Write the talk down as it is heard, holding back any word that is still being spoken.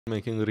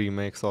making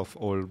remakes of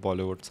old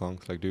Bollywood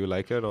songs? Like, do you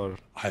like it or?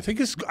 I think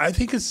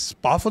it's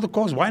par for the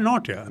cause. Why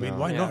not? Yeah, I mean,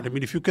 why not? I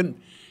mean, if you can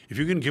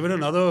give it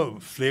another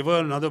flavor,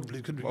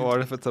 Or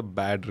if it's a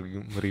bad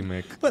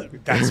remake? Well,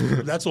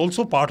 that's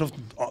also part of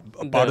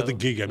the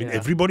gig. I mean,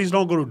 everybody's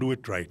not going to do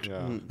it right.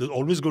 Yeah. There's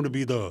always going to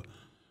be the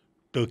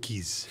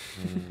turkeys,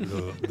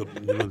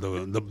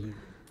 the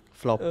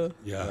Flop.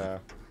 yeah,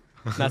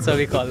 That's how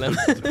we call them.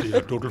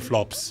 total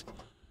flops.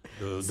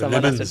 The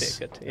Someone lemons. has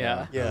to take it.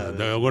 Yeah.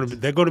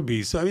 They're going to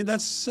be. So I mean,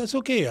 that's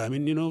okay. I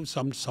mean,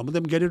 some of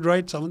them get it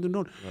right, some of them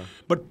don't. Yeah.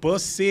 But per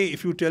se,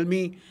 if you tell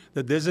me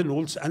that there's an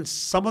old, and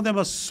some of them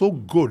are so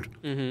good,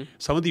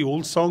 some of the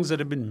old songs that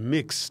have been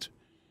mixed,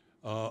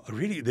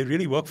 they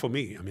really work for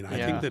me. I mean, I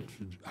think that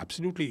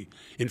absolutely.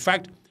 In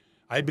fact,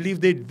 I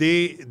believe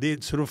they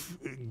sort of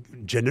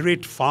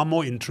generate far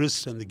more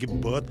interest and they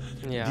give birth.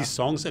 Yeah. These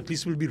songs at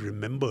least will be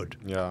remembered.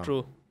 Yeah.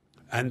 True.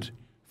 And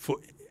for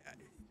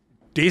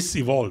tastes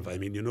evolve. I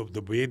mean,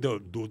 the way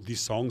these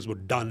songs were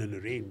done and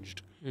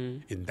arranged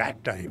in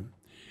that time,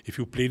 if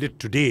you played it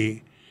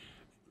today,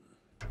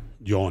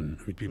 yawn.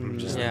 I mean, people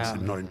just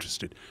not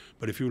interested.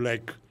 But if you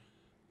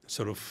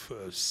sort of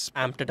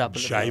Amped it up a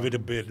little. jive it a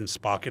bit and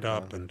spark it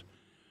up and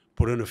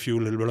put in a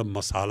little bit of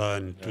masala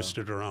and twist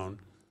it around,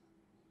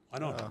 why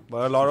not?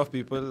 But a lot of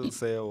people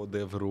say, oh,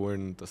 they've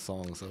ruined the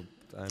songs.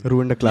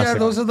 Ruined a classic. Yeah,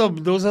 those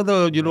are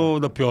the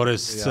the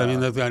purists. I mean,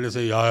 they kind of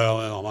say,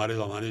 हमारे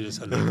ज़माने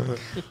जैसा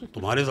नहीं.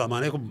 तुम्हारे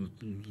ज़माने को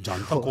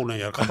जानता कौन है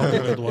यार? खत्म हो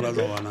गया तुम्हारा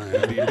ज़माना है.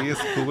 It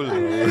is cool.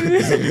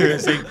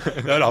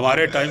 यार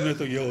हमारे टाइम में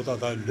तो ये होता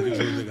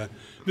था.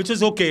 Which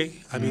is okay.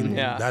 I mean,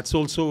 that's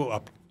also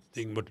a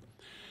thing. But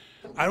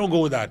I don't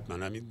go with that,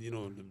 man. I mean,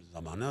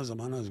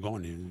 zamana is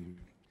gone.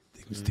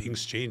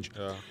 Things change.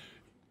 Yeah.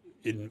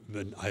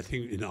 I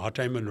think in our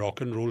time when rock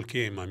and roll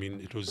came, I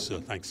mean, it was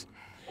thanks.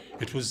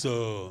 It was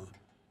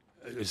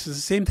it's the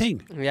same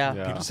thing. Yeah.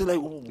 People say like,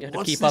 You have to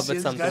what's keep this? up with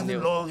This something guy's in new.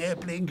 long hair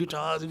playing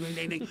guitars,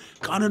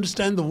 can't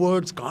understand the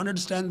words, can't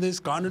understand this,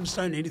 can't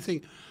understand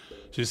anything.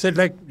 So he said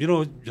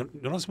you're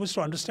not supposed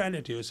to understand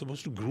it. You're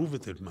supposed to groove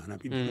with it, man. I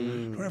mean,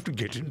 you don't have to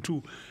get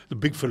into the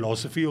big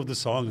philosophy of the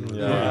song.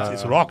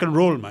 It's rock and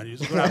roll, man. You're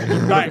just going to have a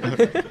good time.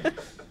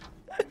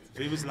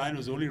 The famous line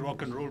was only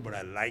rock and roll, but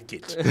I like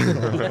it.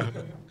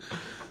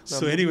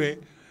 So anyway,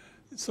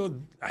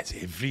 I say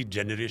every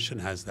generation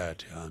has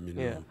that. I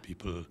mean,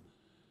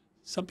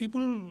 some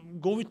people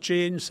go with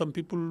change. Some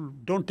people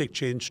don't take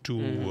change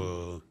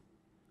too.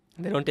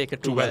 They don't take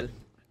it too well.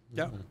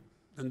 Yeah,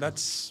 and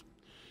that's.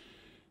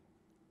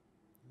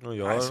 No,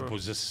 I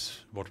suppose that's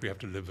what we have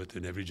to live with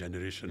in every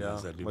generation. Yeah.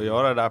 Is that But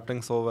you're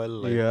adapting so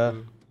well.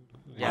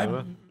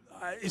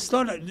 It's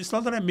not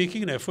that I'm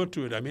making an effort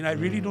to it. I mean, I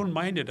really don't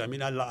mind it. I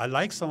mean, I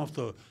like some of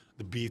the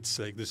beats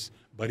like this.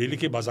 Bareilly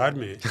ke Bazaar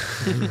mein.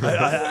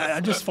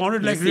 I just found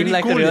it You seem really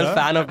like cool. a real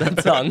fan of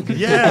that song.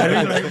 Yeah, I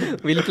really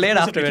We'll play it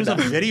after it it. was a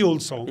very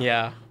old song.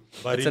 Yeah.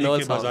 It's an Bareilly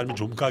old ke song. Bazaar mein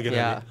jhumka gira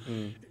Yeah.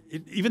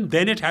 Even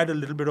then it had a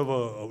little bit of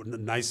a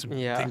nice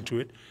thing to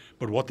it.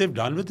 But what they've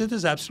done with it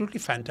is absolutely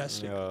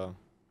fantastic. Yeah.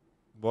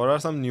 What are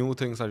some new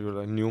things that you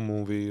like? New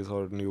movies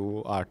or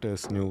new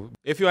artists?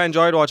 If you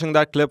enjoyed watching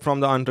that clip from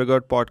the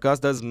Untriggered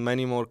podcast, there's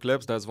many more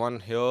clips. There's one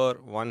here,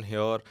 one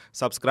here.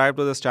 Subscribe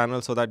to this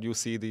channel so that you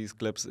see these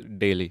clips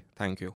daily. Thank you.